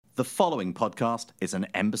The following podcast is an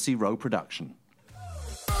Embassy Row production.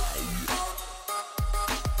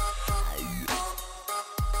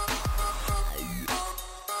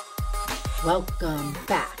 Welcome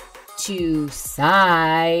back to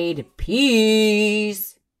Side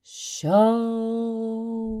Piece Show.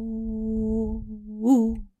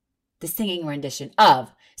 The singing rendition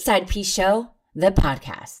of Side Piece Show, the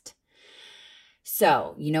podcast.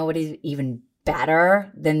 So, you know what is even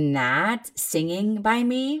better than that, singing by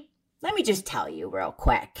me? Let me just tell you real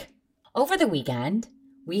quick. Over the weekend,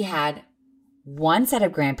 we had one set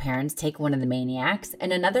of grandparents take one of the maniacs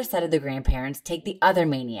and another set of the grandparents take the other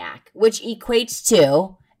maniac, which equates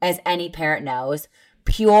to, as any parent knows,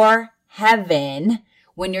 pure heaven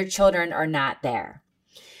when your children are not there.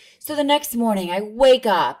 So the next morning I wake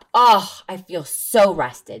up, I feel so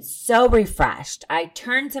rested, so refreshed. I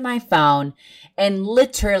turn to my phone and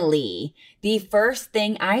literally the first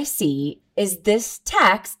thing I see is this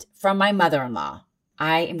text from my mother-in-law.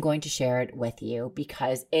 I am going to share it with you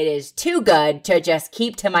because it is too good to just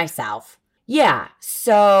keep to myself. Yeah,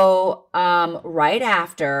 so right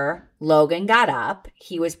after Logan got up,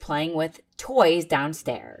 he was playing with toys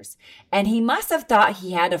downstairs and he must have thought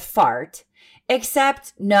he had a fart.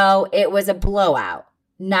 Except, no, it was a blowout,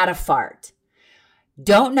 not a fart.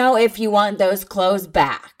 Don't know if you want those clothes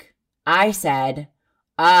back. I said,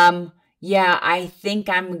 yeah, I think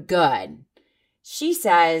I'm good. She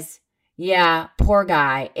says, yeah, poor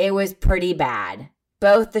guy, it was pretty bad.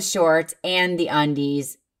 Both the shorts and the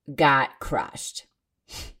undies got crushed.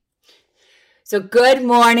 So good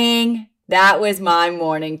morning. That was my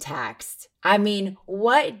morning text. I mean,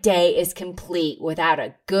 what day is complete without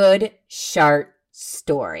a good, sharp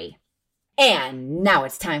story? And now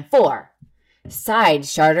it's time for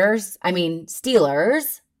Steelers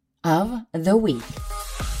of the Week.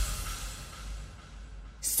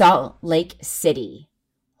 Salt Lake City.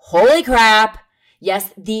 Holy crap.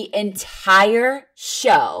 Yes, the entire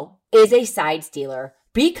show is a side stealer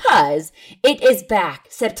because it is back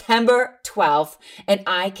September 12th and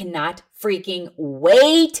I cannot freaking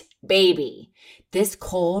wait. Baby, this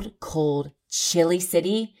cold, chilly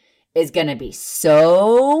city is going to be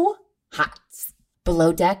so hot.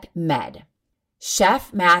 Below Deck Med.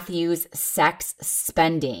 Chef Matthew's sex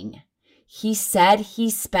spending. He said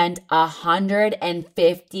he spent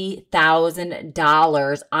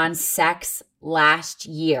 $150,000 on sex last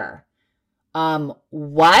year.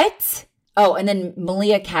 What? Oh, and then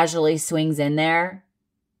Malia casually swings in there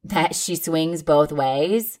that she swings both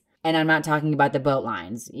ways. And I'm not talking about the boat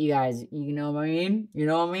lines. You guys, you know what I mean? You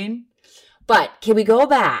know what I mean? But can we go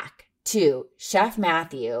back to Chef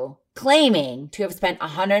Matthew claiming to have spent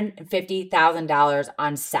 $150,000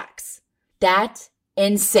 on sex? That's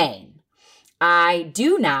insane. I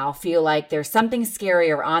do now feel like there's something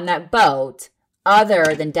scarier on that boat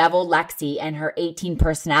other than Devil Lexi and her 18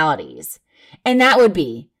 personalities. And that would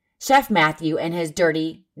be Chef Matthew and his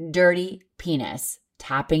dirty, dirty penis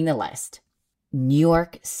topping the list. New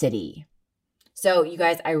York City. So you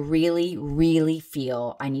guys, I really, really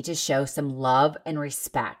feel I need to show some love and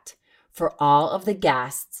respect for all of the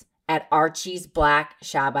guests at Archie's Black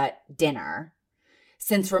Shabbat dinner,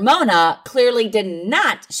 since Ramona clearly did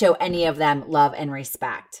not show any of them love and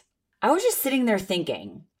respect. I was just sitting there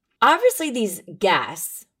thinking, obviously these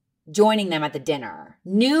guests joining them at the dinner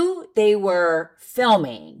knew they were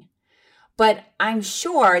filming, but I'm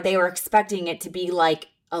sure they were expecting it to be like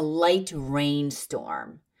a light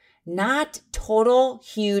rainstorm, not total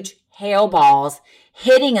huge hail balls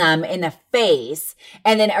hitting them in the face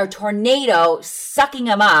and then a tornado sucking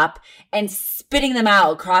them up and spitting them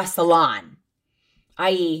out across the lawn,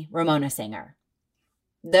 i.e. Ramona Singer,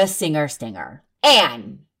 the singer stinger.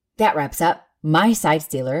 And that wraps up my side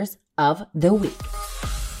stealers of the week.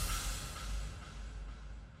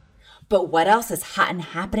 But what else is hot and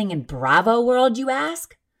happening in Bravo world, you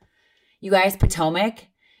ask? You guys, Potomac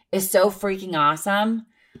is so freaking awesome.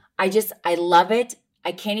 I love it.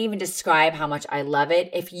 I can't even describe how much I love it.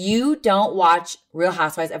 If you don't watch Real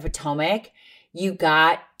Housewives of Potomac, you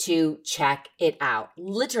got to check it out.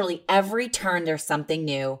 Literally every turn there's something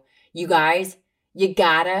new. You guys, you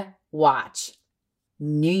gotta watch.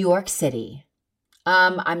 New York City.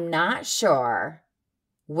 I'm not sure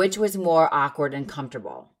which was more awkward and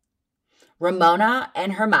comfortable. Ramona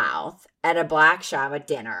and her mouth at a Black Shabbat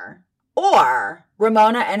dinner, or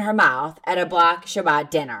Ramona and her mouth at a Black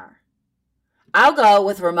Shabbat dinner. I'll go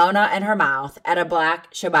with Ramona and her mouth at a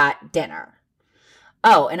Black Shabbat dinner.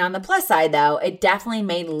 Oh, and on the plus side, though, it definitely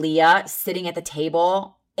made Leah sitting at the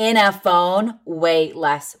table in a phone way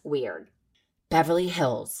less weird. Beverly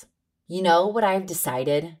Hills. You know what I've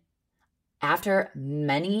decided? After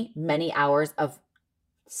many, many hours of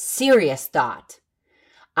serious thought.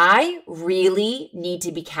 I really need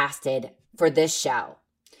to be casted for this show.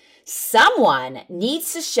 Someone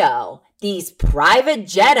needs to show these private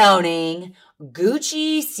jet owning,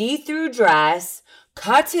 Gucci see-through dress,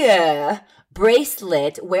 couture,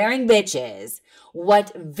 bracelet wearing bitches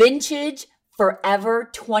what vintage Forever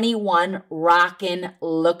 21 rockin'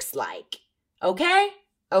 looks like. Okay?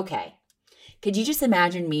 Okay. Could you just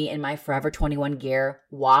imagine me in my Forever 21 gear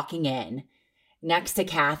walking in next to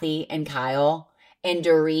Kathy and Kyle and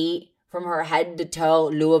Dorit from her head to toe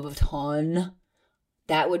Louis Vuitton?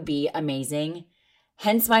 That would be amazing.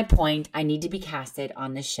 Hence my point, I need to be casted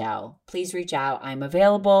on this show. Please reach out. I'm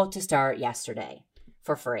available to start yesterday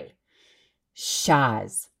for free.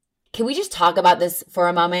 Shaz, can we just talk about this for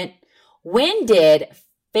a moment? When did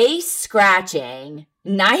face scratching,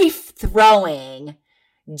 knife throwing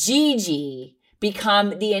Gigi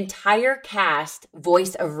become the entire cast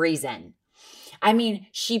voice of reason? I mean,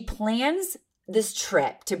 she plans this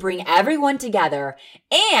trip to bring everyone together.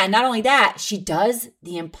 And not only that, she does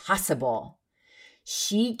the impossible.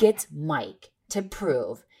 She gets Mike to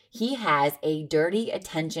prove he has a dirty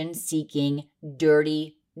attention-seeking,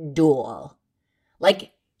 dirty duel.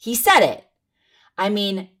 Like, he said it. I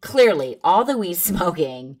mean, clearly, all the weed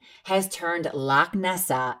smoking has turned Loch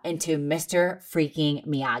Nessa into Mr. freaking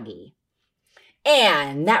Miyagi.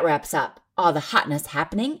 And that wraps up all the hotness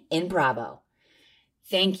happening in Bravo.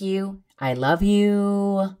 Thank you. I love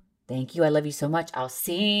you. Thank you. I love you so much. I'll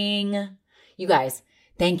sing. You guys,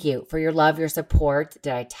 thank you for your love, your support.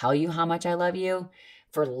 Did I tell you how much I love you?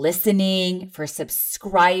 For listening, for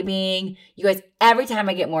subscribing. You guys, every time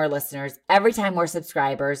I get more listeners, every time more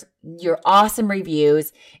subscribers, your awesome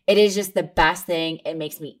reviews, it is just the best thing. It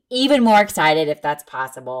makes me even more excited if that's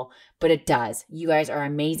possible, but it does. You guys are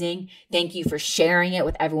amazing. Thank you for sharing it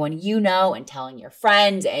with everyone you know and telling your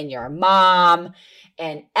friends and your mom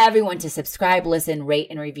and everyone to subscribe, listen, rate,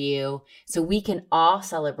 and review so we can all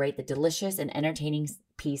celebrate the delicious and entertaining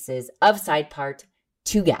pieces of Side Part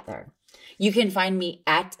together. You can find me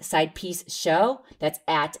at Side Piece Show. That's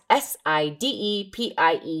at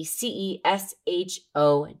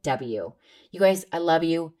SIDEPIECESHOW. You guys, I love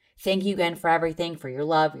you. Thank you again for everything, for your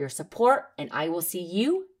love, your support, and I will see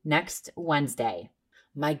you next Wednesday.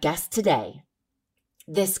 My guest today,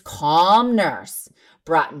 this calm nurse,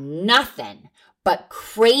 brought nothing but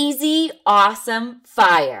crazy awesome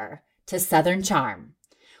fire to Southern Charm.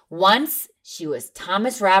 Once she was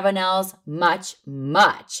Thomas Ravenel's much,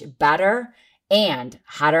 much better and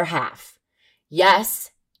hotter half. Yes,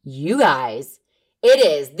 you guys, it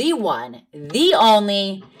is the one, the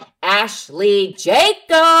only Ashley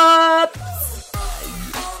Jacobs.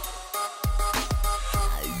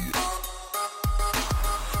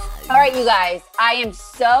 All right, you guys, I am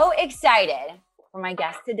so excited for my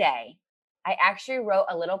guest today. I actually wrote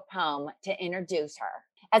a little poem to introduce her.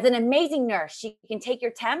 As an amazing nurse, she can take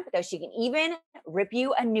your temp, though she can even rip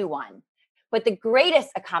you a new one. But the greatest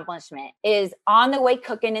accomplishment is on the way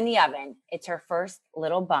cooking in the oven. It's her first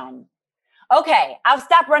little bun. Okay, I'll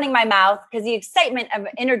stop running my mouth because the excitement of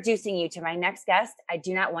introducing you to my next guest, I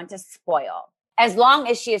do not want to spoil. As long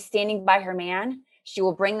as she is standing by her man, she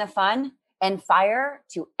will bring the fun and fire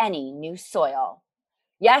to any new soil.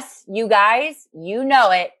 Yes, you guys, you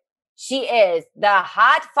know it. She is the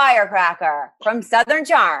hot firecracker from Southern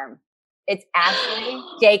Charm. It's Ashley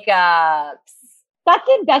Jacobs. That's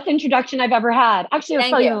the best introduction I've ever had. Actually,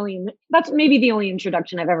 that's maybe the only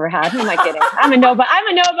introduction I've ever had. Who am I kidding? I'm a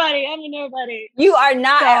nobody. You are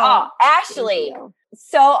not at all. Ashley,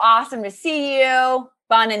 so awesome to see you.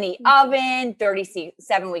 Bun in the oven,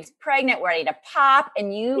 37 weeks pregnant, ready to pop.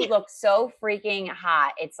 And you look so freaking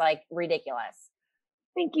hot. It's like ridiculous.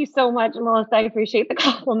 Thank you so much, Melissa. I appreciate the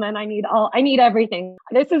compliment. I need everything.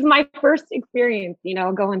 This is my first experience,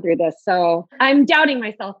 going through this. So I'm doubting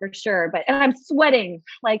myself for sure, and I'm sweating.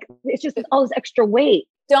 Like it's just all this extra weight.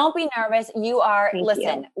 Don't be nervous.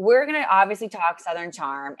 We're going to obviously talk Southern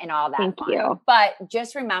Charm and all that. Thank you. But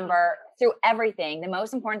just remember through everything, the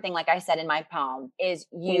most important thing, like I said in my poem, is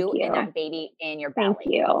you and that baby in your belly.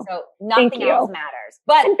 Thank you. So nothing else matters.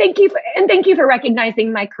 But and thank you for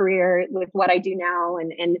recognizing my career with what I do now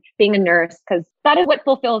and being a nurse, because that is what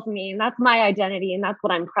fulfills me. And that's my identity. And that's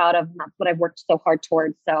what I'm proud of. And that's what I've worked so hard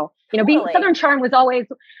towards. So, being Southern Charm was always,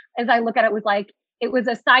 as I look at it, was like, it was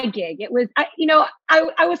a side gig. It was, I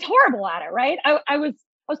was horrible at it, right? I was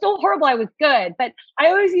so horrible. I was good, but I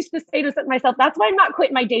always used to say to myself, that's why I'm not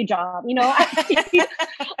quitting my day job.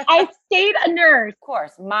 I stayed a nurse. Of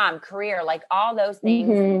course, mom, career, like all those things.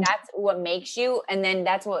 Mm-hmm. That's what makes you. And then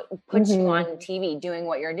that's what puts you on TV doing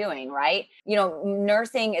what you're doing, right?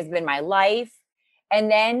 Nursing has been my life.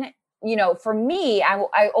 And then for me,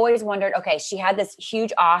 I always wondered, okay, she had this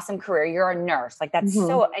huge, awesome career. You're a nurse. Like, that's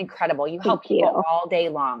so incredible. You help people all day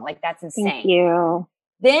long. Like, that's insane. Thank you.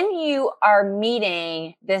 Then you are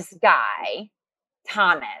meeting this guy,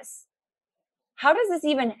 Thomas. How does this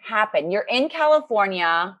even happen? You're in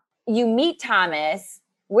California. You meet Thomas.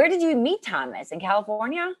 Where did you meet Thomas? In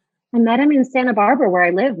California? I met him in Santa Barbara, where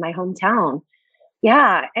I live, my hometown.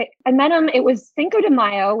 Yeah, I met him. It was Cinco de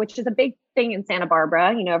Mayo, which is a big thing in Santa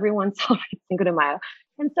Barbara. Everyone celebrates Cinco de Mayo.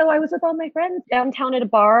 And so I was with all my friends downtown at a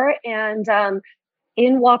bar, and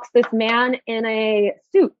in walks this man in a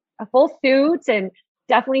suit, a full suit, and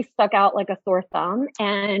definitely stuck out like a sore thumb.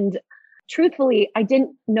 And truthfully, I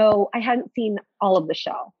hadn't seen all of the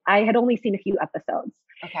show. I had only seen a few episodes.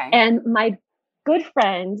 Okay. And my good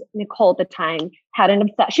friend, Nicole, at the time, had an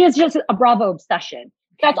obsession. She has just a Bravo obsession.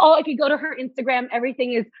 That's all. If you go to her Instagram,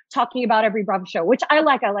 everything is talking about every Bravo show, which I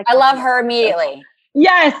like. I love her immediately.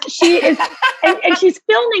 Yes, she is. and she's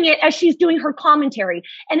filming it as she's doing her commentary.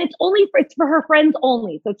 And it's for her friends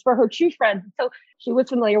only. So it's for her true friends. So she was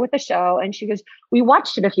familiar with the show, and she goes, we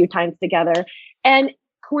watched it a few times together. And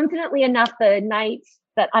coincidentally enough, the night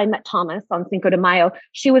that I met Thomas on Cinco de Mayo,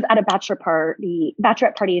 she was at a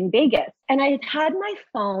bachelorette party in Vegas. And I had my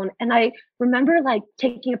phone, and I remember like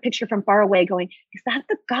taking a picture from far away going, is that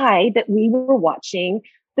the guy that we were watching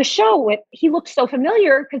the show with? He looked so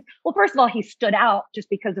familiar because, well, first of all, he stood out just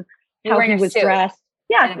because of how he was dressed.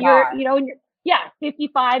 Yeah. You're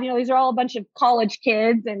 55, these are all a bunch of college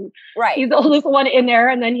kids, and he's the oldest one in there.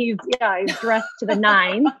 And then he's dressed to the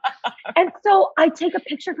nines. And so I take a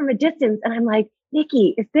picture from a distance, and I'm like,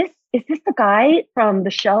 Nikki, is this the guy from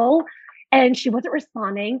the show? And she wasn't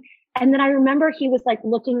responding. And then I remember he was like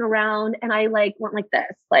looking around, and I like went like this,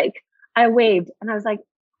 like I waved, and I was like,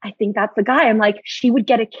 I think that's the guy. I'm like, she would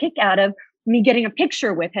get a kick out of me getting a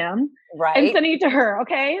picture with him and sending it to her.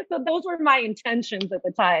 Okay. So those were my intentions at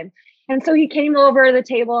the time. And so he came over the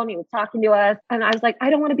table, and he was talking to us, and I was like, I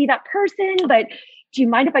don't want to be that person, but do you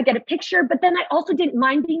mind if I get a picture? But then I also didn't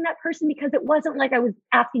mind being that person, because it wasn't like I was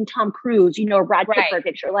asking Tom Cruise, or Brad Pitt for a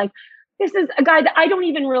picture. Like, this is a guy that I don't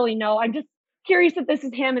even really know. I'm just curious if this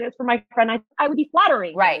is him, and it's for my friend. I would be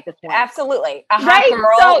flattering. Right. At this point. Absolutely. A hot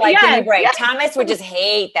girl, give me a break. Yes. Thomas would just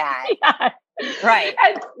hate that. Yeah. Right.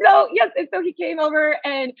 And so, yes. And so he came over,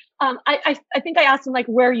 and I think I asked him, like,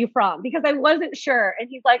 where are you from? Because I wasn't sure. And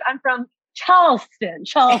he's like, I'm from Charleston,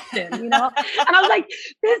 And I was like,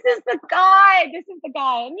 this is the guy. And,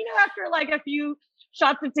 after like a few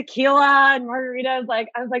shots of tequila and margaritas, like,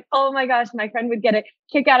 I was like, oh my gosh, my friend would get a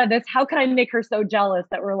kick out of this. How can I make her so jealous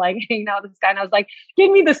that we're like hanging out with this guy? And I was like, give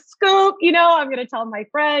me the scoop, I'm going to tell my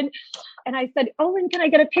friend. And I said, oh, and can I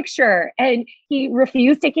get a picture? And he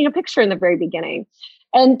refused taking a picture in the very beginning.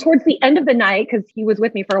 And towards the end of the night, because he was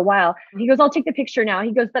with me for a while, he goes, I'll take the picture now.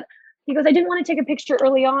 He goes, I didn't want to take a picture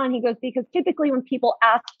early on. He goes, because typically when people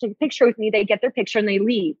ask to take a picture with me, they get their picture and they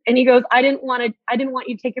leave. And he goes, I didn't want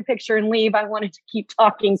you to take your picture and leave. I wanted to keep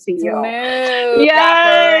talking to you. Smooth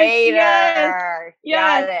operator.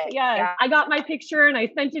 Yes. Yeah. I got my picture and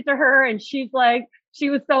I sent it to her, and she was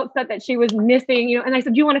so upset that she was missing, and I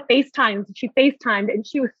said, do you want to FaceTime? So she FaceTimed, and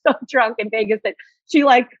she was so drunk in Vegas that she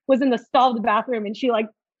like was in the stall of the bathroom, and she like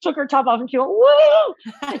took her top off, and she went, woo!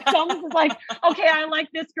 And Thomas was like, okay, I like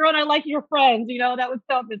this girl, and I like your friends. That was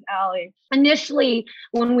so up his alley. Initially,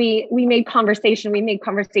 when we made conversation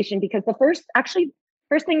because the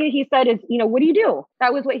first thing that he said is, what do you do?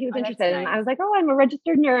 That was what he was interested in. I was like, oh, I'm a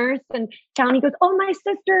registered nurse. And he goes, oh, my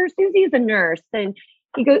sister Susie is a nurse. And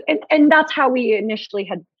he goes, and that's how we initially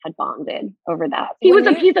had bonded over that.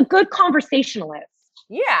 He's a good conversationalist.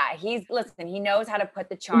 Yeah, he knows how to put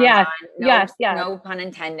the charm on. No pun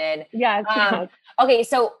intended. Yes. Okay,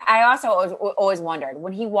 so I also always wondered,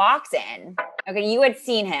 when he walks in, okay, you had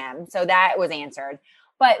seen him, so that was answered.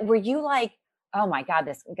 But were you like, oh my God,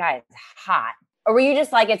 this guy is hot? Or were you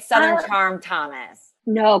just like, it's Southern Charm Thomas?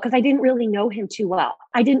 No, because I didn't really know him too well.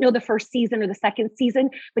 I didn't know the first season or the second season,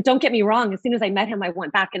 but don't get me wrong. As soon as I met him, I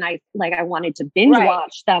went back and I wanted to binge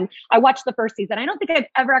watch them. I watched the first season. I don't think I've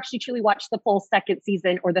ever actually truly watched the full second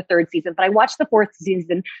season or the third season, but I watched the fourth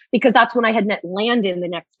season because that's when I had met Landon the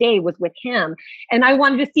next day, was with him. And I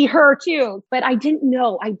wanted to see her too, but I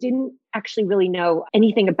didn't actually really know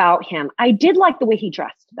anything about him. I did like the way he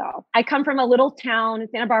dressed though. I come from a little town in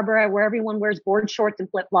Santa Barbara where everyone wears board shorts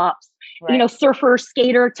and flip flops, surfer,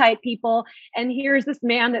 skater type people. And here's this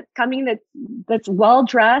man that's coming that's well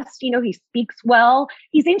dressed. He speaks well.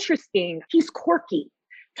 He's interesting. He's quirky.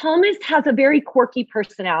 Thomas has a very quirky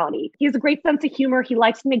personality. He has a great sense of humor. He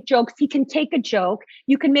likes to make jokes. He can take a joke.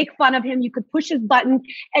 You can make fun of him. You could push his button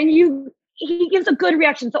and he gives a good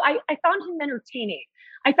reaction. So I found him entertaining.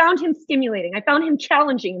 I found him stimulating. I found him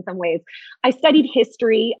challenging in some ways. I studied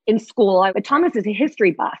history in school. Thomas is a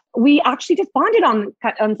history buff. We actually just bonded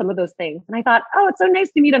on some of those things. And I thought, oh, it's so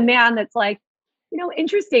nice to meet a man that's like,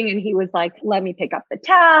 interesting. And he was like, let me pick up the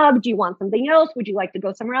tab. Do you want something else? Would you like to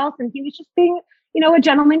go somewhere else? And he was just being, a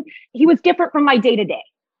gentleman. He was different from my day to day.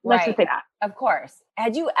 Let's just say that. Of course.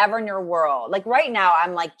 Had you ever in your world, like right now,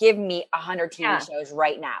 I'm like, give me 100 TV shows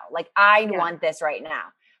right now. Like I want this right now.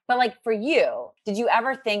 But like for you, did you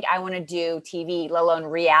ever think I want to do TV, let alone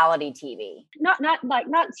reality TV? Not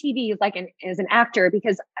TV as an actor,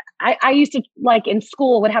 because I used to like in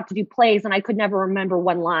school would have to do plays and I could never remember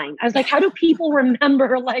one line. I was like, how do people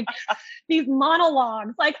remember like these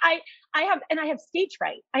monologues? Like I have stage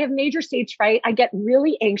fright. I have major stage fright. I get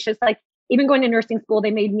really anxious. Like even going to nursing school,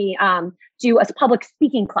 they made me do a public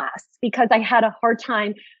speaking class because I had a hard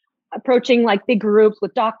time approaching like big groups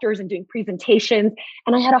with doctors and doing presentations.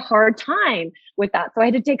 And I had a hard time with that. So I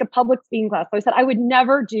had to take a public speaking class. So I said, I would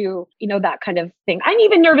never do, that kind of thing. I'm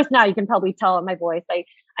even nervous now. You can probably tell in my voice.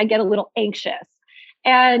 I get a little anxious.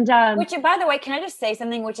 And which, by the way, can I just say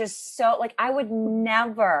something which is so like, I would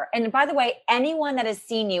never. And by the way, anyone that has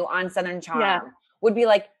seen you on Southern Charm would be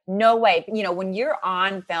like, no way. When you're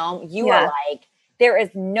on film, you are like, there is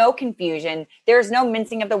no confusion. There's no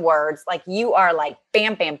mincing of the words. Like you are like,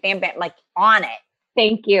 bam, bam, bam, bam, like on it.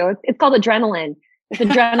 Thank you. It's called adrenaline. It's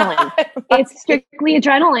adrenaline. It's strictly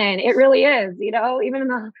adrenaline. It really is. Even in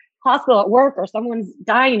the hospital at work or someone's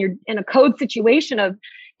dying, you're in a code situation of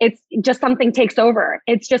it's just something takes over.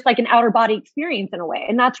 It's just like an outer body experience in a way.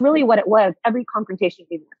 And that's really what it was. Every confrontation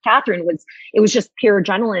with Catherine was just pure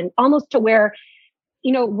adrenaline, almost to where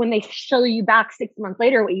when they show you back 6 months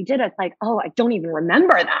later, what you did, it's like, oh, I don't even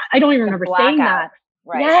remember that. I don't even remember saying that.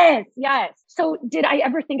 Right. Yes. So did I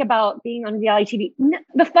ever think about being on reality TV?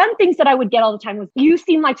 The fun things that I would get all the time was, you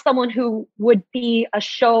seem like someone who would be a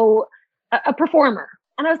performer.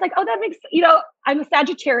 And I was like, oh, that makes, I'm a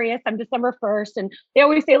Sagittarius. I'm December 1st. And they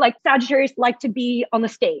always say like Sagittarius like to be on the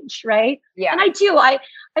stage. Right. Yeah. And I do, I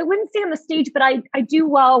wouldn't say on the stage, but I do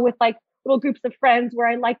well with like little groups of friends where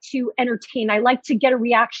I like to entertain. I like to get a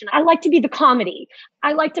reaction. I like to be the comedy.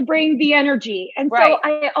 I like to bring the energy. And so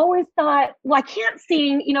I always thought, well, I can't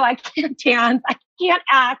sing, I can't dance, I can't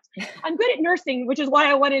act. I'm good at nursing, which is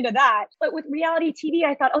why I went into that. But with reality TV,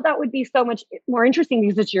 I thought, oh, that would be so much more interesting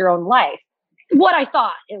because it's your own life. What I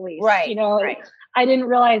thought, at least, I didn't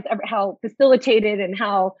realize how facilitated and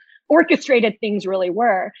how orchestrated things really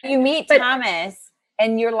were. You meet Thomas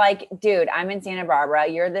and you're like, dude, I'm in Santa Barbara.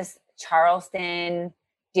 You're this Charleston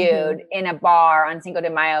dude in a bar on Cinco de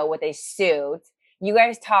Mayo with a suit. You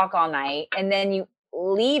guys talk all night and then you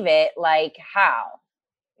leave it. Like how?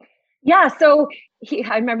 Yeah. So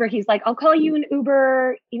I remember he's like, I'll call you an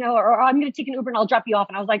Uber, or I'm going to take an Uber and I'll drop you off.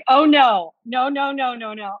 And I was like, oh no. Not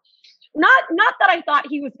that I thought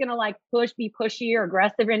he was going to like be pushy or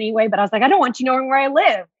aggressive anyway, but I was like, I don't want you knowing where I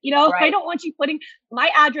live. I don't want you putting my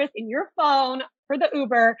address in your phone for the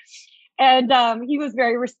Uber. And he was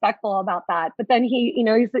very respectful about that. But then he's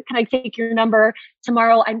like, can I take your number?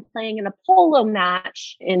 Tomorrow I'm playing in a polo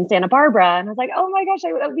match in Santa Barbara. And I was like, oh my gosh,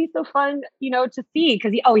 that would be so fun, to see.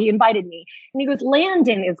 Because he invited me. And he goes,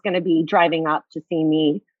 Landon is going to be driving up to see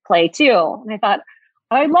me play too. And I thought,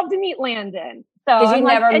 I'd love to meet Landon. So because you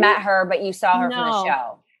never met her, but you saw her from the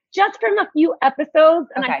show. Just from a few episodes.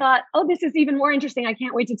 And I thought, oh, this is even more interesting. I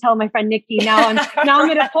can't wait to tell my friend Nikki. Now I'm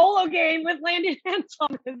at a polo game with Landon and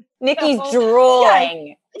Thomas. Nikki's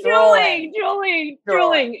drooling.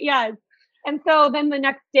 Yes. And so then the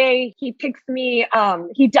next day he picks me.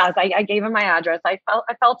 He does. I gave him my address. I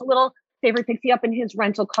felt a little safer. Picks me up in his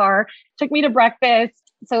rental car, took me to breakfast.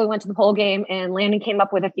 So we went to the pole game and Landon came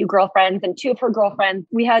up with a few girlfriends and two of her girlfriends.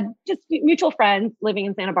 We had just mutual friends living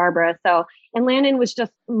in Santa Barbara. And Landon was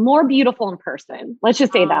just more beautiful in person. Let's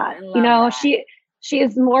just say that, that. She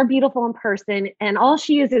is more beautiful in person and all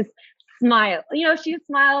she is smile. She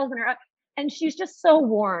smiles and she's just so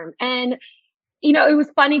warm. And, it was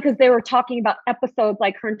funny because they were talking about episodes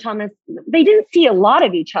like her and Thomas. They didn't see a lot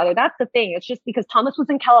of each other. That's the thing. It's just because Thomas was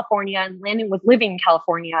in California and Landon was living in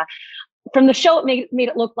California. From the show, it made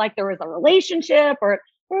it look like there was a relationship or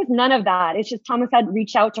there was none of that. It's just Thomas had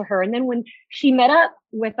reached out to her. And then when she met up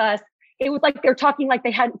with us, it was like they're talking like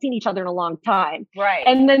they hadn't seen each other in a long time. Right.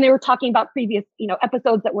 And then they were talking about previous,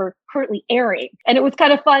 episodes that were currently airing. And it was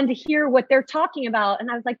kind of fun to hear what they're talking about.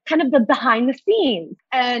 And I was like, kind of the behind the scenes.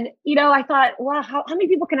 And, I thought, wow, how many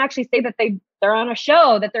people can actually say that they're on a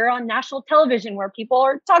show, that they're on national television where people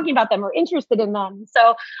are talking about them or interested in them.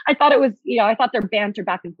 So I thought it was, I thought their banter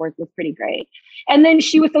back and forth was pretty great. And then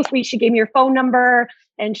she was so sweet. She gave me her phone number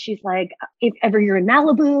And she's like, if ever you're in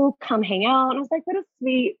Malibu, come hang out. And I was like, what a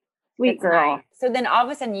sweet That's girl. nice. So then all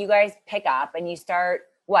of a sudden you guys pick up and you start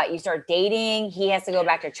what? You start dating. He has to go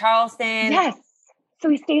back to Charleston. Yes. So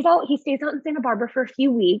he stays out in Santa Barbara for a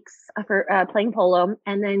few weeks for playing polo.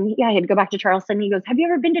 And then, he had to go back to Charleston. He goes, have you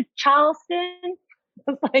ever been to Charleston?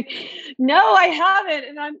 I was like, no, I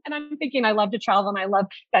haven't. And I'm thinking, I love to travel and I love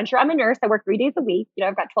adventure. I'm a nurse. I work 3 days a week.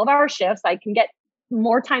 I've got 12-hour shifts. I can get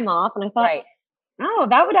more time off. And I thought, oh,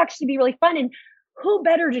 that would actually be really fun. And who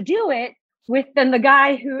better to do it with than the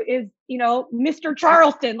guy who is, Mr.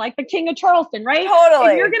 Charleston, like the king of Charleston, right?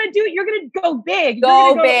 Totally. If you're going to do it, you're going to go big.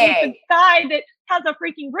 Go you're big. With the guy that has a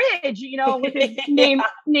freaking bridge, with his name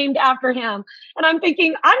named after him. And I'm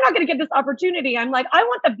thinking, I'm not going to get this opportunity. I'm like, I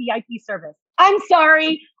want the VIP service. I'm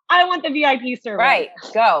sorry. I want the VIP service. Right.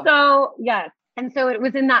 Go. So, yes. And so it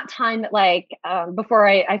was in that time that before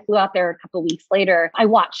I flew out there a couple of weeks later, I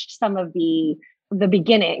watched some of the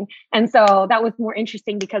beginning. And so that was more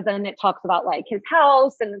interesting because then it talks about like his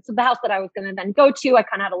house. And so the house that I was going to then go to, I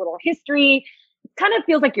kind of had a little history. It kind of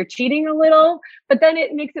feels like you're cheating a little, but then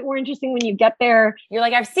it makes it more interesting when you get there. You're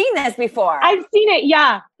like, I've seen this before. I've seen it.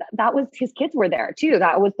 Yeah. That was, his kids were there too.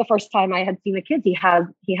 That was the first time I had seen the kids. He had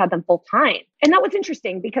them full time. And that was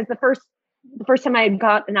interesting because the first time I had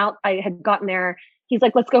gotten there, he's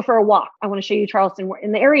like, let's go for a walk. I want to show you Charleston.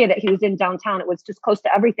 In the area that he was in downtown, it was just close to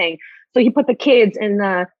everything. So he put the kids in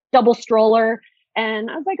the double stroller and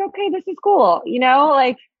I was like, okay, this is cool.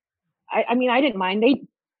 I mean, I didn't mind.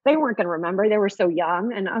 They weren't going to remember. They were so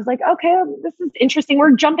young. And I was like, okay, this is interesting.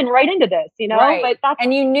 We're jumping right into this, Right. But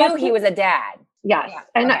and you knew he was a dad. Yes.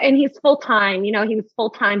 Yeah. And he's full-time, he was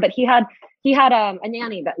full-time, but he had a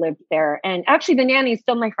nanny that lived there. And actually the nanny is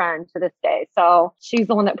still my friend to this day. So she's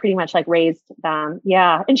the one that pretty much like raised them.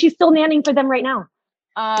 Yeah. And she's still nannying for them right now.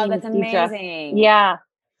 Oh, that's amazing. Yeah.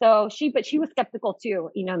 So she was skeptical too,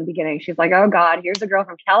 in the beginning. She's like, oh God, here's a girl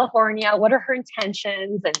from California. What are her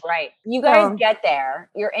intentions? And right. You guys get there.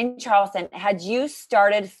 You're in Charleston. Had you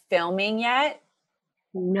started filming yet?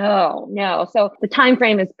 No. So the time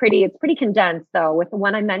frame is pretty condensed though, with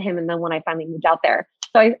when I met him and then when I finally moved out there.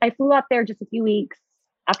 So I flew out there just a few weeks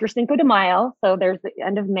after Cinco de Mayo. So there's the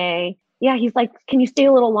end of May. Yeah. He's like, can you stay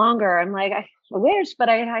a little longer? I'm like, I wish, but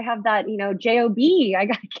I have that, JOB. I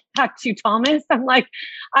got to get back to Thomas. I'm like,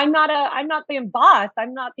 I'm not the boss.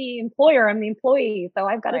 I'm not the employer. I'm the employee. So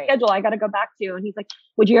I've got a schedule I got to go back to. And he's like,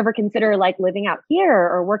 would you ever consider like living out here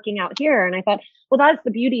or working out here? And I thought, well, that's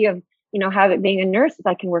the beauty of, being a nurse is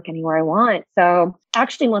I can work anywhere I want. So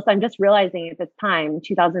actually, Melissa, I'm just realizing at this time,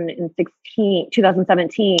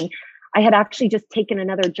 2017, I had actually just taken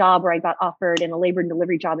another job where I got offered in a labor and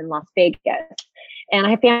delivery job in Las Vegas. And I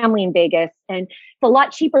have family in Vegas and it's a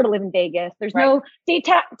lot cheaper to live in Vegas. There's no state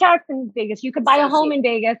tax in Vegas. You could buy a home in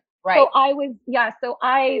Vegas. Right. So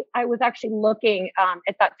I was actually looking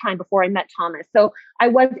at that time before I met Thomas. So I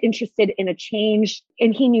was interested in a change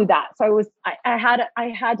and he knew that. So I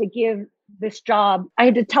had to give this job. I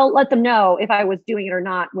had to let them know if I was doing it or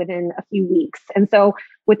not within a few weeks. And so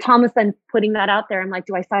with Thomas then putting that out there, I'm like,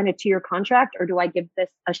 do I sign a 2-year contract or do I give this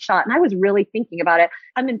a shot? And I was really thinking about it.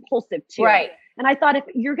 I'm impulsive too. Right. And I thought if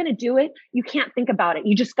you're going to do it, you can't think about it.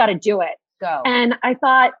 You just got to do it. Go. And I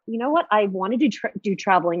thought, you know what? I wanted to do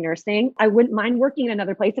traveling nursing. I wouldn't mind working in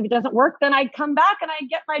another place. If it doesn't work, then I'd come back and I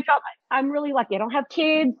get my job. I'm really lucky. I don't have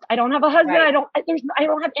kids. I don't have a husband. Right. I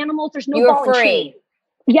don't have animals. There's no ball and chain.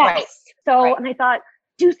 Yes. Right. So, and I thought,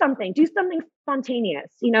 do something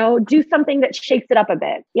spontaneous, do something that shakes it up a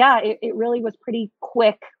bit. Yeah. It really was pretty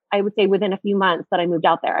quick. I would say within a few months that I moved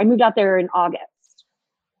out there. I moved out there in August.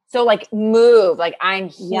 So I'm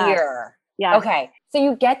here. Yeah. Okay. So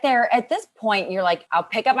you get there at this point, you're like, I'll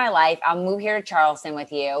pick up my life. I'll move here to Charleston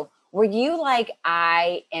with you. Were you like,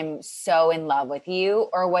 I am so in love with you?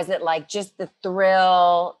 Or was it like just the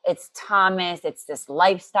thrill? It's Thomas. It's this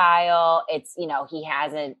lifestyle. It's, he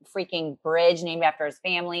has a freaking bridge named after his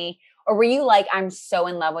family. Or were you like, I'm so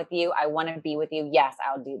in love with you. I want to be with you. Yes,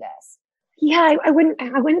 I'll do this. Yeah, I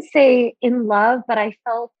wouldn't say in love, but I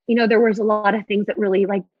felt, there was a lot of things that really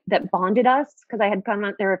that bonded us because I had come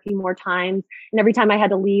out there a few more times. And every time I had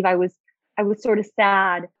to leave, I was sort of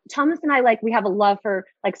sad. Thomas and I, we have a love for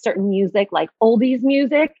certain music, like oldies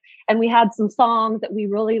music. And we had some songs that we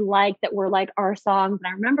really liked that were our songs.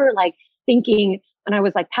 And I remember thinking, and I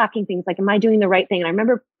was packing things, am I doing the right thing? And I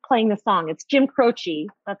remember playing the song. It's Jim Croce,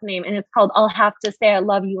 that's the name. And it's called I'll Have to Say I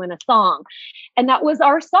Love You in a Song. And that was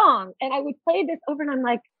our song. And I would play this over and I'm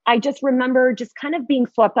like, I just remember just kind of being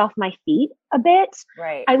swept off my feet a bit.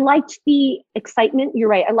 Right. I liked the excitement. You're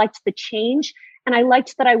right. I liked the change. And I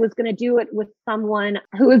liked that I was going to do it with someone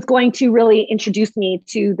who was going to really introduce me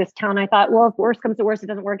to this town. I thought, well, if worse comes to worse, it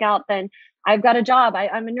doesn't work out, then I've got a job.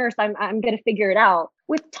 I'm a nurse. I'm going to figure it out.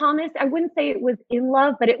 With Thomas, I wouldn't say it was in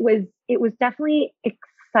love, but it was definitely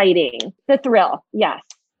exciting. The thrill. Yes.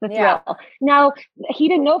 The thrill. Now, he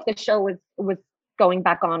didn't know if the show was going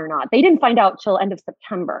back on or not. They didn't find out till end of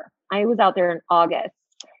September. I was out there in August.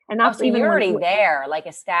 And that's so you're already there, like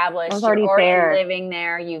established. You're already living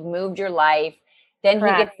there. You've moved your life. Then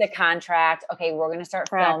Correct. He gets the contract. Okay, we're going to start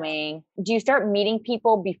Correct. Filming. Do you start meeting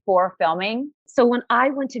people before filming? So when I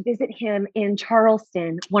went to visit him in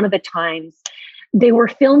Charleston, one of the times, they were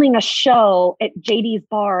filming a show at JD's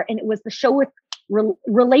bar, and it was the show with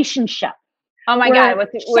relationship. Oh my God, with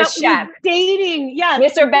Shep. Dating, yes.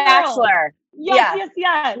 Mr. Bachelor. Yes.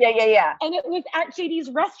 Yeah. And it was at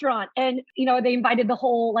JD's restaurant. And, they invited the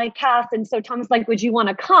whole cast. And so Tom was like, would you want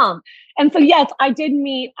to come? And so, yes, I did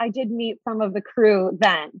meet some of the crew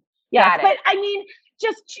then. Yeah. But I mean,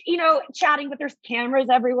 just, chatting, but there's cameras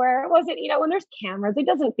everywhere. It wasn't, when there's cameras, it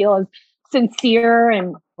doesn't feel as sincere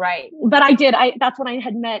and right. But that's when I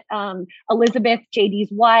had met Elizabeth,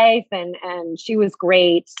 JD's wife, and she was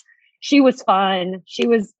great. She was fun.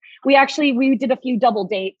 We did a few double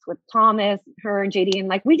dates with Thomas, her and JD,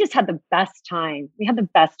 and we just had the best time. We had the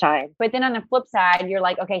best time. But then on the flip side, you're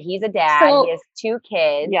like, okay, he's a dad. He has 2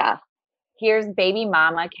 kids. Yeah. Here's baby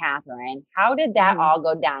mama, Catherine. How did that all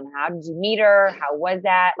go down? How did you meet her? How was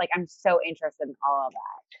that? I'm so interested in all of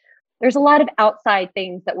that. There's a lot of outside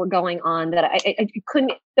things that were going on that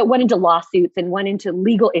that went into lawsuits and went into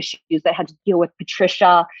legal issues that had to deal with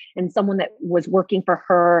Patricia and someone that was working for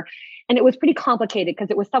her. And it was pretty complicated because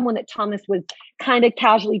it was someone that Thomas was kind of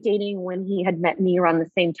casually dating when he had met me around the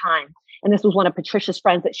same time. And this was one of Patricia's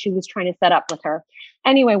friends that she was trying to set up with her.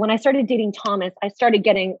 Anyway, when I started dating Thomas, I started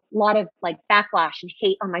getting a lot of backlash and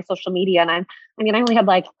hate on my social media. And I only have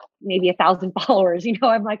maybe 1,000 followers.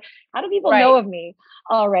 I'm like, how do people know of me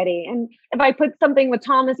already? And if I put something with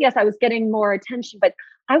Thomas, yes, I was getting more attention, but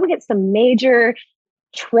I would get some major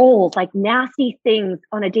trolls, nasty things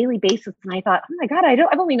on a daily basis. And I thought, oh my God,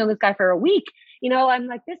 I've only known this guy for a week. I'm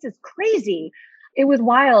like, this is crazy. It was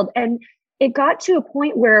wild. And it got to a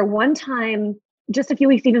point where one time, just a few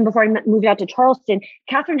weeks even before I moved out to Charleston,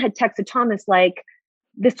 Catherine had texted Thomas,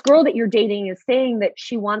 this girl that you're dating is saying that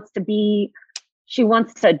she wants to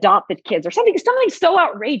adopt the kids or something so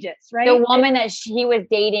outrageous, right? The woman that he was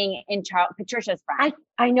dating in Patricia's friend.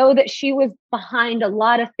 I know that she was behind a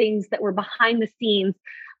lot of things that were behind the scenes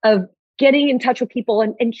of getting in touch with people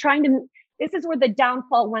and trying to, this is where the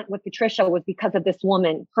downfall went with Patricia, was because of this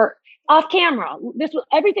woman, her off camera.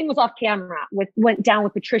 Everything was off camera went down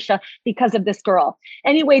with Patricia because of this girl.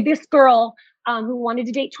 Anyway, this girl who wanted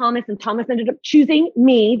to date Thomas, and Thomas ended up choosing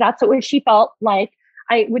me. That's what she felt like.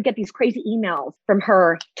 I would get these crazy emails from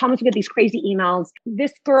her. Thomas would get these crazy emails.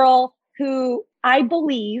 This girl who I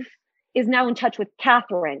believe is now in touch with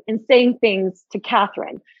Catherine and saying things to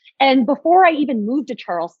Catherine. And before I even moved to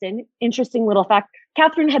Charleston, interesting little fact,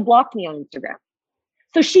 Catherine had blocked me on Instagram.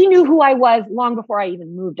 So she knew who I was long before I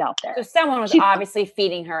even moved out there. So someone was obviously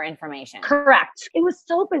feeding her information. Correct. It was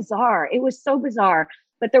so bizarre.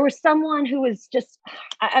 But there was someone who was just,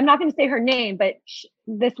 I'm not going to say her name, but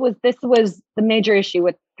this was the major issue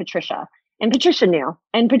with Patricia. And Patricia knew.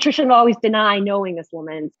 And Patricia would always deny knowing this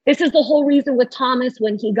woman. This is the whole reason with Thomas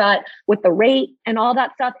when he got with the rape and all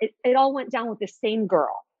that stuff. It all went down with the same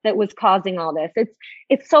girl that was causing all this.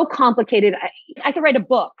 It's so complicated. I could write a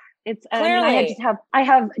book. I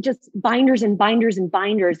have just binders and binders and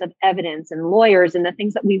binders of evidence and lawyers and the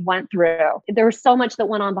things that we went through. There was so much that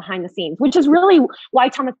went on behind the scenes, which is really why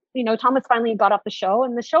Thomas finally got off the show,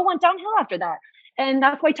 and the show went downhill after that. And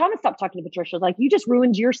that's why Thomas stopped talking to Patricia. You just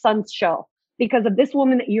ruined your son's show because of this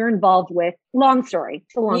woman that you're involved with. Long story.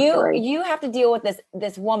 It's a long story. You have to deal with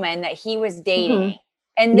this woman that he was dating. Mm-hmm.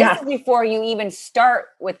 And this is before you even start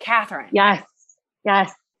with Catherine. Yes.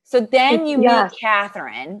 So then you meet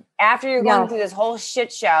Catherine after you're going through this whole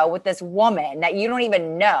shit show with this woman that you don't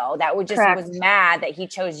even know, that was mad that he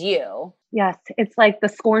chose you. Yes. It's like the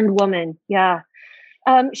scorned woman. Yeah.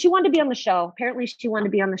 She wanted to be on the show. Apparently she wanted to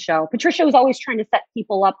be on the show. Patricia was always trying to set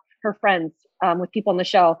people up, her friends, with people on the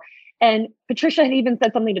show. And Patricia had even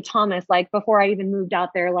said something to Thomas, before I even moved out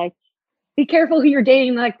there, be careful who you're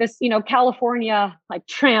dating, this, California,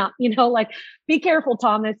 tramp, be careful,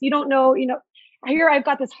 Thomas. You don't know, here I've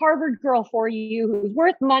got this Harvard girl for you who's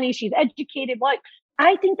worth money. She's educated.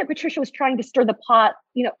 I think that Patricia was trying to stir the pot.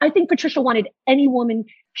 I think Patricia wanted any woman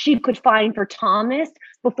she could find for Thomas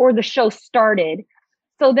before the show started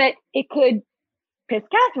so that it could piss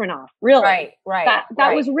Catherine off. Really. Right.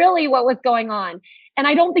 That was really what was going on. And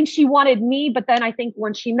I don't think she wanted me, but then I think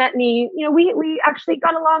when she met me, you know, we actually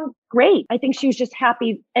got along great. I think she was just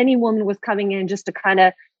happy any woman was coming in just to kind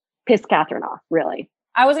of piss Catherine off, really.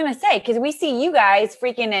 I was going to say, because we see you guys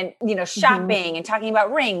freaking and, you know, shopping and talking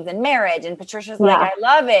about rings and marriage. And Patricia's like, I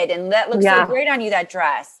love it. And that looks so great on you, that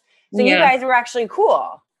dress. So you guys were actually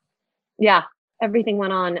cool. Yeah. Everything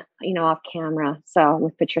went on, you know, off camera. So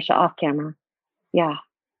with Patricia off camera. Yeah.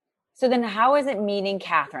 So then how is it meeting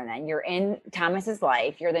Catherine then? You're in Thomas's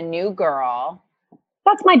life. You're the new girl.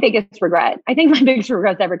 That's my biggest regret. I think my biggest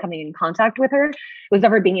regret is ever coming in contact with her, was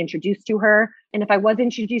ever being introduced to her. And if I was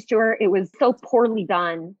introduced to her, it was so poorly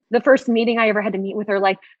done. The first meeting I ever had to meet with her,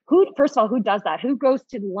 like, first of all, who does that? Who goes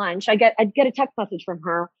to lunch? I'd get a text message from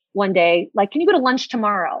her one day, like, can you go to lunch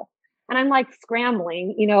tomorrow? And I'm like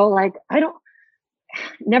scrambling, you know, like,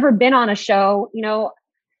 never been on a show, you know.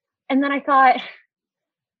 And then I thought,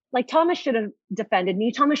 like, Thomas should have defended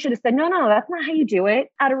me. Thomas should have said, no, that's not how you do it.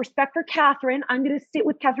 Out of respect for Catherine, I'm going to sit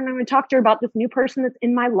with Catherine. I'm going to talk to her about this new person that's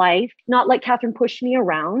in my life, not let Catherine push me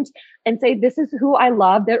around and say, this is who I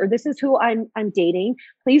love, or this is who I'm dating.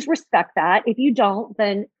 Please respect that. If you don't,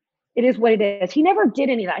 then it is what it is. He never did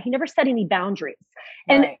any of that. He never set any boundaries.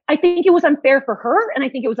 And I think it was unfair for her. And I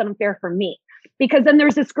think it was unfair for me, because then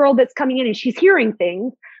there's this girl that's coming in and she's hearing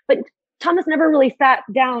things, but Thomas never really sat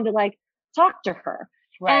down to like talk to her.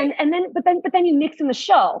 Right. But then you mix in the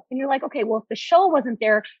show and you're like, okay, well, if the show wasn't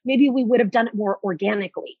there, maybe we would have done it more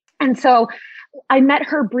organically. And so I met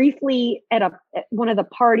her briefly at one of the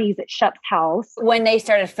parties at Shep's house. When they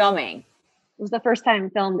started filming. It was the first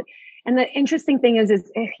time filmed. And the interesting thing is,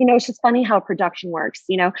 you know, it's just funny how production works.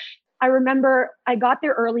 You know, I remember I got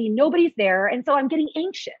there early, nobody's there. And so I'm getting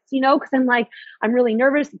anxious, you know, because I'm like, I'm really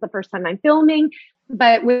nervous. It's the first time I'm filming.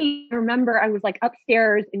 But I remember I was like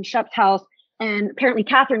upstairs in Shep's house. And apparently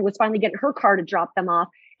Catherine was finally getting her car to drop them off.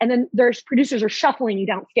 And then there's producers are shuffling you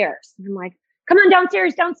downstairs. And I'm like, come on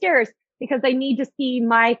downstairs, because they need to see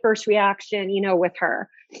my first reaction, you know, with her.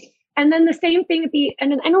 And then the same thing at the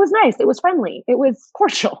end, and it was nice. It was friendly. It was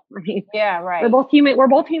cordial. I mean, yeah, right. We're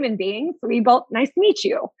both human beings. Nice to meet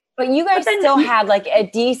you. But you guys still had like a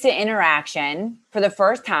decent interaction for the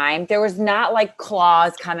first time. There was not like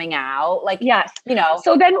claws coming out. Like, yes, you know.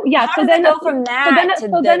 So then go from that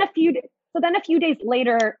So then a few days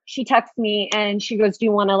later, she texts me and she goes, do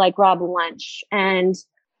you want to like grab lunch? And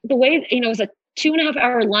the way, you know, it was a 2.5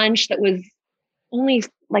 hour lunch that was only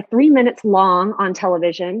like 3 minutes long on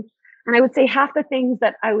television. And I would say half the things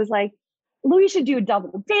that I was like, we should do a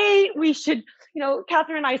double date. We should, you know,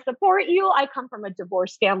 Catherine and I support you. I come from a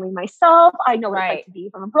divorced family myself. I know what it's like to be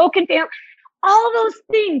from a broken family. All those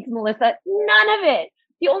things, Melissa, none of it.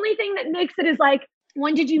 The only thing that makes it is like,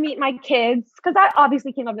 when did you meet my kids? Because that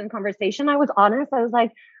obviously came up in the conversation. I was honest. I was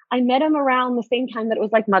like, I met him around the same time that it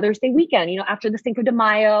was like Mother's Day weekend, you know, after the Cinco de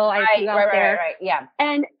Mayo. I flew out there. Right. Yeah.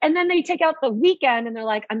 And then they take out the weekend and they're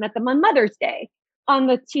like, I met them on Mother's Day on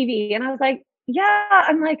the TV. And I was like, yeah,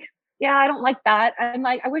 I don't like that. I'm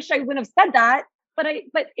like, I wish I wouldn't have said that, but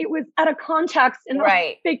it was out of context in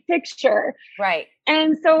the big picture. Right.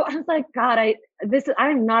 And so I was like, God,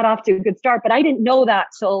 I'm not off to a good start, but I didn't know that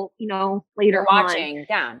till, you know, later watching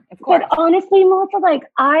down, of course. But honestly, Melissa, like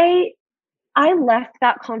I left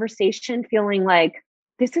that conversation feeling like,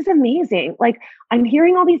 this is amazing. Like I'm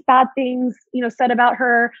hearing all these bad things, you know, said about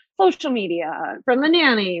her, social media, from the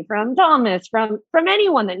nanny, from Thomas, from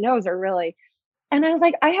anyone that knows her really. And I was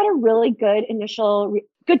like, I had a really good initial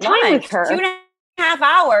good time with her. 2.5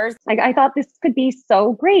 hours. Like I thought this could be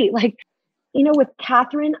so great. Like, you know, with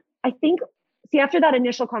Catherine, I think, after that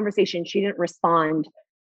initial conversation, she didn't respond.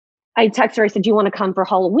 I texted her, I said, do you want to come for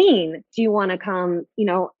Halloween? Do you want to come? You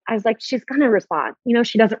know, I was like, she's going to respond. You know,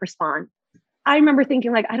 she doesn't respond. I remember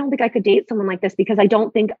thinking like, I don't think I could date someone like this because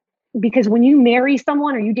when you marry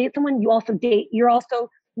someone or you date someone, you're also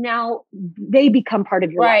now they become part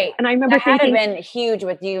of your life. And I remember thinking, had been huge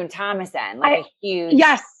with you and Thomas then, like a huge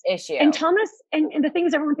issue. And Thomas, and the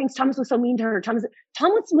things everyone thinks Thomas was so mean to her. Thomas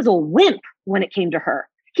was a wimp when it came to her.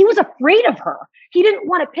 He was afraid of her. He didn't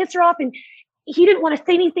want to piss her off, and he didn't want to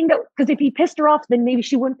say anything because if he pissed her off, then maybe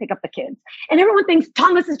she wouldn't pick up the kids. And everyone thinks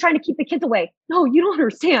Thomas is trying to keep the kids away. No, you don't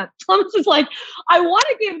understand. Thomas is like, I want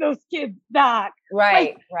to give those kids back.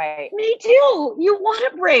 Right. Me too. You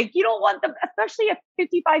want a break. You don't want them, especially a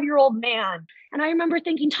 55-year-old man. And I remember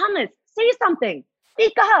thinking, Thomas, say something.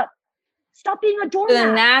 Speak up. Stop being a doormat. So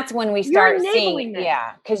then that's when we start seeing,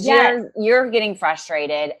 because you're getting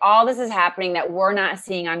frustrated. All this is happening that we're not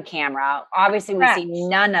seeing on camera. Obviously, we see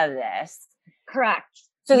none of this. Correct.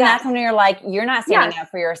 So that's when you're like, you're not standing up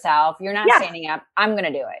for yourself. You're not standing up. I'm going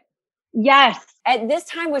to do it. Yes. At this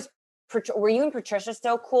time, were you and Patricia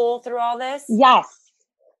still cool through all this? Yes.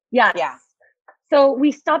 Yes. Yeah. So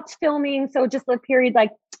we stopped filming. So just the period,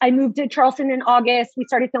 like I moved to Charleston in August. We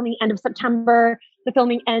started filming end of September. The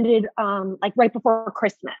filming ended like right before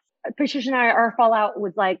Christmas. Patricia and I, our fallout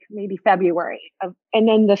was like maybe February. And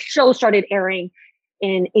then the show started airing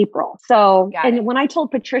in April. So, and when I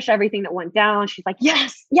told Patricia everything that went down, she's like,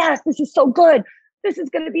 yes, this is so good. This is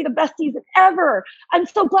going to be the best season ever. I'm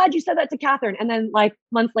so glad you said that to Catherine. And then like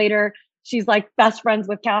months later, she's like best friends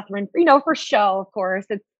with Catherine, you know, for show, of course.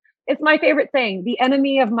 It's my favorite thing. The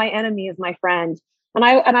enemy of my enemy is my friend. And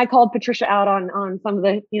I called Patricia out on some of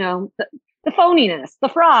the, you know, the phoniness, the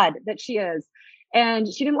fraud that she is. And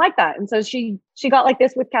she didn't like that. And so she got like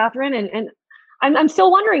this with Catherine. And I'm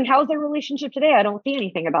still wondering, how's their relationship today? I don't see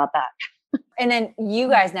anything about that. And then you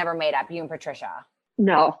guys never made up, you and Patricia?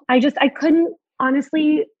 No, I couldn't,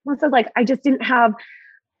 honestly, Melissa, like, I just didn't have,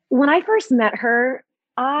 when I first met her,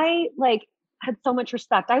 I like had so much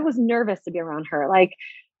respect. I was nervous to be around her. Like,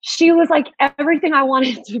 she was like everything I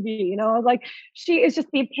wanted to be, you know, like she is just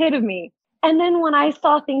the epitome. And then when I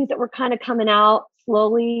saw things that were kind of coming out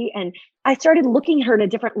slowly and I started looking at her in a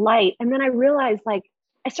different light. And then I realized like,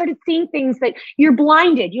 I started seeing things that you're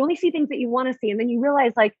blinded. You only see things that you want to see. And then you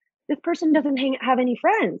realize like, this person doesn't have any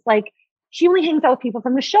friends. Like she only hangs out with people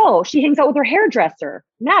from the show. She hangs out with her hairdresser,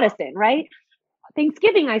 Madison, right?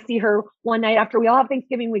 Thanksgiving, I see her one night after we all have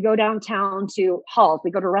Thanksgiving, we go downtown to Halls,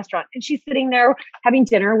 we go to a restaurant and she's sitting there having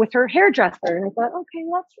dinner with her hairdresser. And I thought, okay,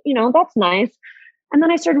 that's nice. And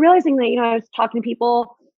then I started realizing that, you know, I was talking to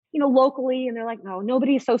people, you know, locally and they're like, no,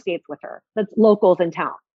 nobody associates with her. That's locals in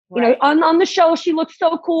town. Right. You know, on the show, she looks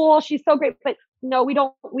so cool. She's so great, but no, we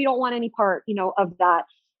don't want any part, you know, of that.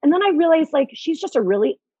 And then I realized like, she's just a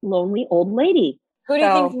really lonely old lady. Who do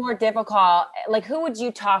you think is more difficult? Like, who would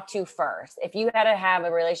you talk to first? If you had to have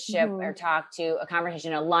a relationship or talk to a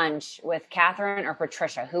conversation, a lunch with Catherine or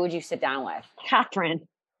Patricia, who would you sit down with? Catherine.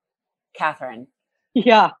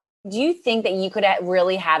 Yeah. Do you think that you could have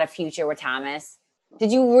really had a future with Thomas?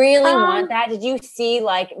 Did you really want that? Did you see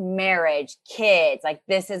like marriage, kids, like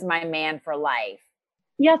this is my man for life?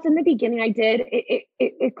 Yes, in the beginning I did.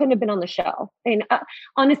 It couldn't have been on the show. And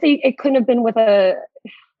honestly, it couldn't have been with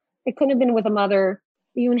a mother.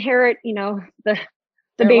 You inherit, you know, the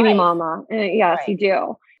baby life. Mama. Yes, right. You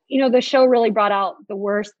do. You know, the show really brought out the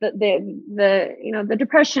worst, the you know, the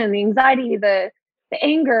depression, the anxiety, the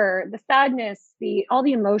anger, the sadness, all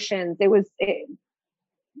the emotions. That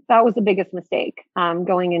was the biggest mistake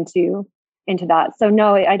going into that. So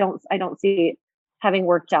no, I don't see it having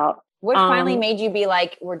worked out. What finally made you be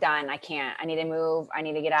like, we're done. I can't, I need to move. I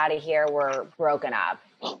need to get out of here. We're broken up.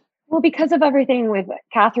 Well, because of everything with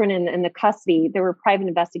Catherine and the custody, there were private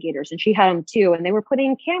investigators and she had them too. And they were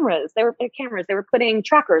putting cameras. They were putting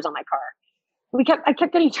trackers on my car. I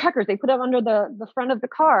kept getting trackers. They put them under the front of the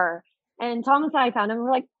car. And Thomas and I found them. And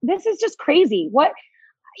we're like, this is just crazy. What,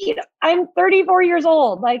 you know, I'm 34 years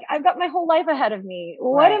old. Like I've got my whole life ahead of me.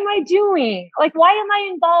 What am I doing? Like, why am I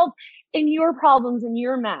involved in your problems and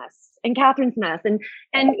your mess and Catherine's mess? And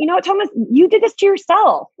you know what, Thomas, you did this to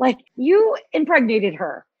yourself. Like you impregnated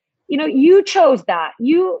her. You know, you chose that.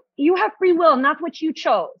 You have free will, and that's what you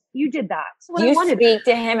chose. You did that. So do you speak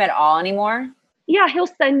to him at all anymore? Yeah, he'll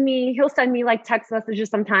send me like text messages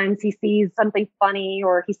sometimes. He sees something funny,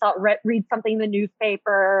 or he read something in the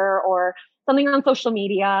newspaper, or something on social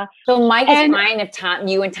media. So Mike is fine if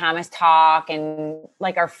you and Thomas talk and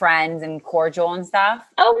like are friends and cordial and stuff.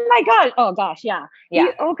 Oh my God! Oh gosh, yeah.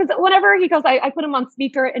 Because whenever he goes, I put him on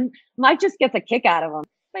speaker, and Mike just gets a kick out of him.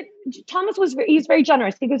 But Thomas he's very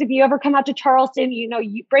generous. He goes, if you ever come out to Charleston, you know,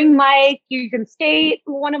 you bring Mike, you can stay at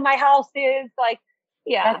one of my houses. Like,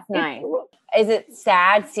 yeah. That's nice. Is it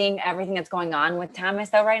sad seeing everything that's going on with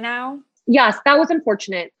Thomas though right now? Yes, that was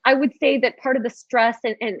unfortunate. I would say that part of the stress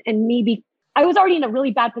and me, I was already in a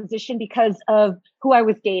really bad position because of who I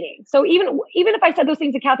was dating. So even if I said those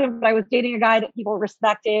things to Catherine, but I was dating a guy that people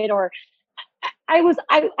respected, or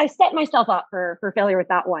I set myself up for failure with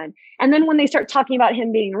that one. And then when they start talking about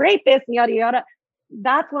him being a rapist and yada, yada,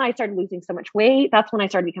 that's when I started losing so much weight. That's when I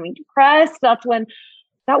started becoming depressed. That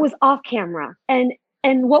was off camera. And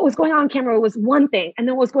what was going on camera was one thing. And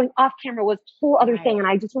then what was going off camera was a whole other thing. And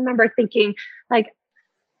I just remember thinking like,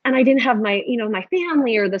 and I didn't have my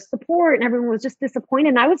family or the support, and everyone was just disappointed.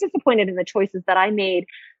 And I was disappointed in the choices that I made,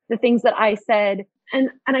 the things that I said. And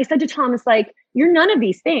I said to Thomas, like, you're none of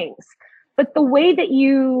these things. But the way that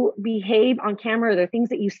you behave on camera, the things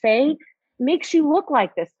that you say makes you look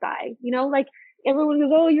like this guy, you know, like everyone goes,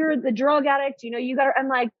 oh, you're the drug addict. You know, I'm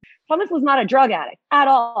like, Thomas was not a drug addict at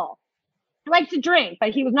all. liked to drink, but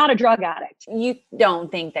he was not a drug addict. You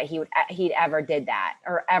don't think that he'd ever did that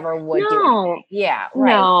or ever would do anything? Yeah,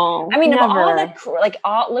 right. No, I mean, never.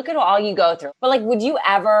 Look at all you go through. But like, would you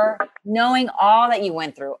ever, knowing all that you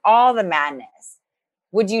went through, all the madness,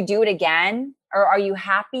 would you do it again? Or are you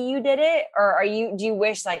happy you did it? Or do you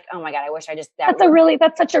wish like, oh my God, I wish I just, that's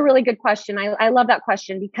such a really good question. I love that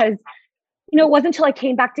question because, it wasn't until I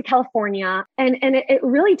came back to California and it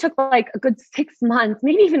really took like a good 6 months,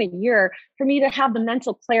 maybe even a year for me to have the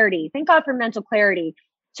mental clarity. Thank God for mental clarity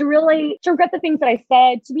to regret the things that I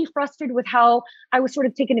said, to be frustrated with how I was sort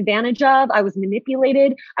of taken advantage of. I was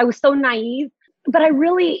manipulated. I was so naive, but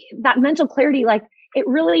that mental clarity, like it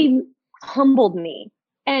really humbled me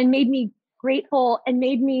and made me grateful and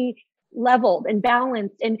made me leveled and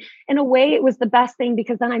balanced. And in a way, it was the best thing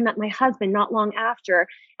because then I met my husband not long after.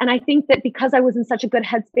 And I think that because I was in such a good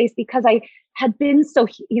headspace, because I had been so,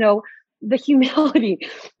 the humility,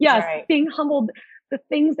 yes, right. Being humbled, the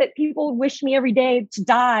things that people wish me every day to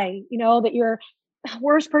die, that you're the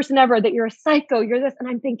worst person ever, that you're a psycho, you're this. And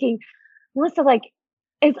I'm thinking, Melissa, like,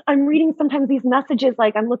 as I'm reading sometimes these messages,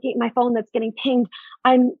 like I'm looking at my phone that's getting pinged,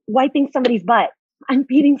 I'm wiping somebody's butt. I'm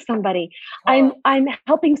beating somebody. Oh. I'm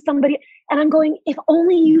helping somebody. And I'm going, if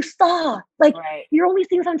only you saw, like right. You're only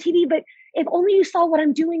seeing this on TV, but if only you saw what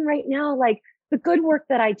I'm doing right now, like the good work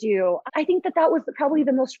that I do. I think that was probably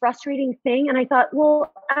the most frustrating thing. And I thought,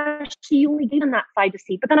 well, actually you only gave them that side to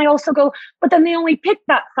see. But then I also go, but then they only picked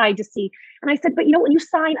that side to see. And I said, but when you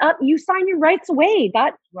sign up, you sign your rights away.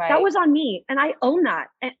 That was on me. And I own that.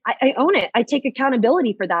 And I own it. I take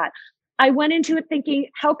accountability for that. I went into it thinking,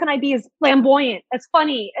 how can I be as flamboyant, as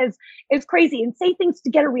funny, as crazy and say things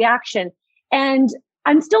to get a reaction? And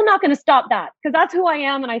I'm still not going to stop that because that's who I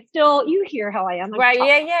am. And you hear how I am. Right.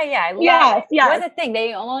 Yeah. Yes. What's the thing?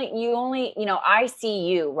 I see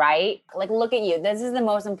you, right? Like, look at you. This is the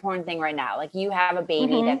most important thing right now. Like you have a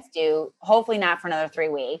baby that's due, hopefully not for another 3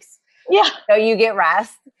 weeks. Yeah. So you get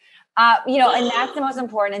rest. And that's the most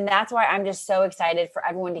important. And that's why I'm just so excited for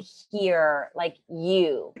everyone to hear like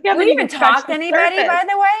you. Do you even talk to anybody, by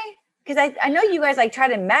the way? Because I know you guys like try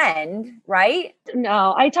to mend, right?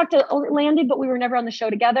 No, I talked to Landy, but we were never on the show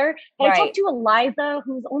together. But right. I talked to Eliza,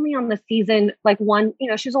 who's only on the season, like one,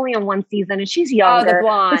 she's only on one season and she's younger. Oh, the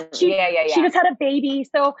blonde. She just had a baby.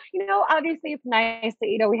 So, obviously it's nice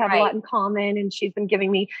that, we have a lot in common and she's been giving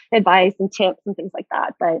me advice and tips and things like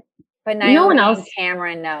that. But no one else.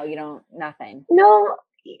 Cameron, no, you don't, nothing. No,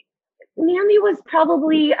 Mandy was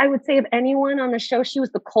probably, I would say of anyone on the show, she was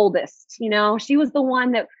the coldest, she was the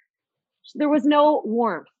one that there was no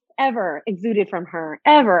warmth ever exuded from her,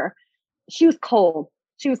 ever. She was cold.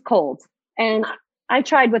 And I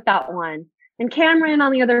tried with that one. And Cameron,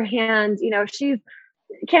 on the other hand,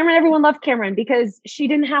 Cameron, everyone loved Cameron because she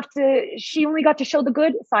only got to show the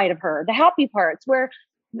good side of her, the happy parts where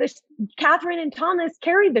Catherine and Thomas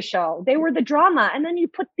carried the show. They were the drama. And then you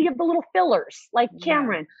put the little fillers like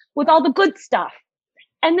Cameron with all the good stuff.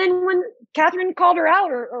 And then when Catherine called her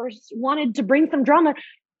out or wanted to bring some drama,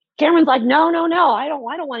 Cameron's like, no, I don't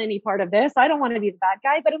want any part of this. I don't want to be the bad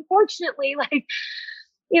guy. But unfortunately,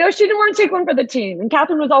 she didn't want to take one for the team. And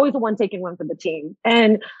Catherine was always the one taking one for the team.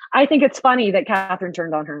 And I think it's funny that Catherine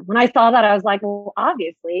turned on her. When I saw that, I was like, well,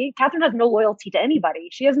 obviously, Catherine has no loyalty to anybody.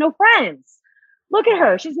 She has no friends. Look at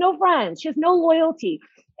her. She has no friends. She has no loyalty.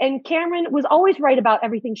 And Cameron was always right about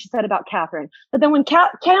everything she said about Catherine. But then when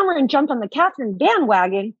Cameron jumped on the Catherine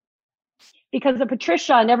bandwagon, because of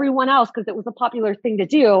Patricia and everyone else, because it was a popular thing to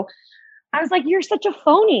do, I was like, you're such a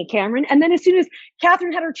phony, Cameron. And then as soon as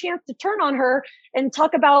Catherine had her chance to turn on her and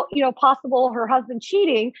talk about, possible her husband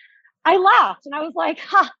cheating, I laughed. And I was like,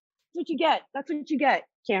 that's what you get. That's what you get,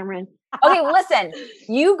 Cameron. Okay, well, listen,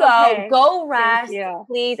 you go rest,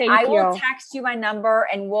 please. I will text you my number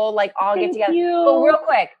and we'll all get together. But real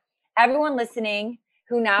quick, everyone listening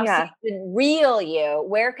who now sees the real you,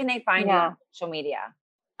 where can they find you on social media?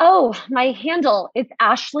 Oh, my handle, it's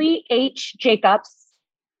Ashley H. Jacobs.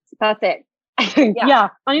 That's it.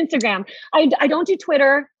 On Instagram. I don't do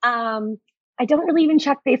Twitter. I don't really even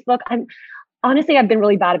check Facebook. I've been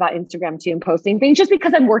really bad about Instagram too and posting things just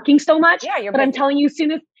because I'm working so much. Yeah, but busy. I'm telling you, as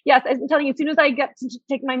soon as I get to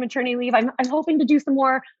take my maternity leave, I'm hoping to do some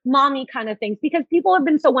more mommy kind of things because people have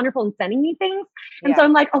been so wonderful in sending me things. And so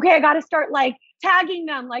I'm like, okay, I got to start tagging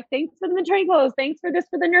them. Thanks for the maternity clothes. Thanks for this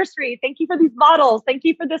for the nursery. Thank you for these bottles. Thank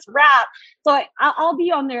you for this wrap. So I'll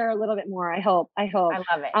be on there a little bit more. I hope. I love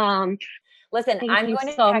it. Listen, I'm going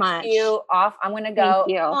to text you off. I'm going to go.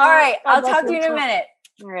 Thank you. All right. I'll talk to you in a minute.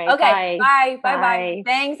 All right. Okay. Bye.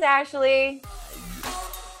 Thanks, Ashley.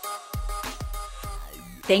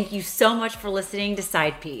 Thank you so much for listening to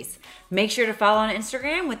Side Piece. Make sure to follow on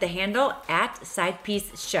Instagram with the handle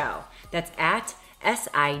 @SidePieceShow. That's at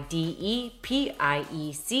SIDEPIECESHOW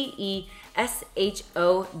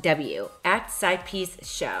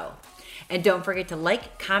 @SidePieceShow. And don't forget to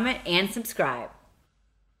like, comment, and subscribe.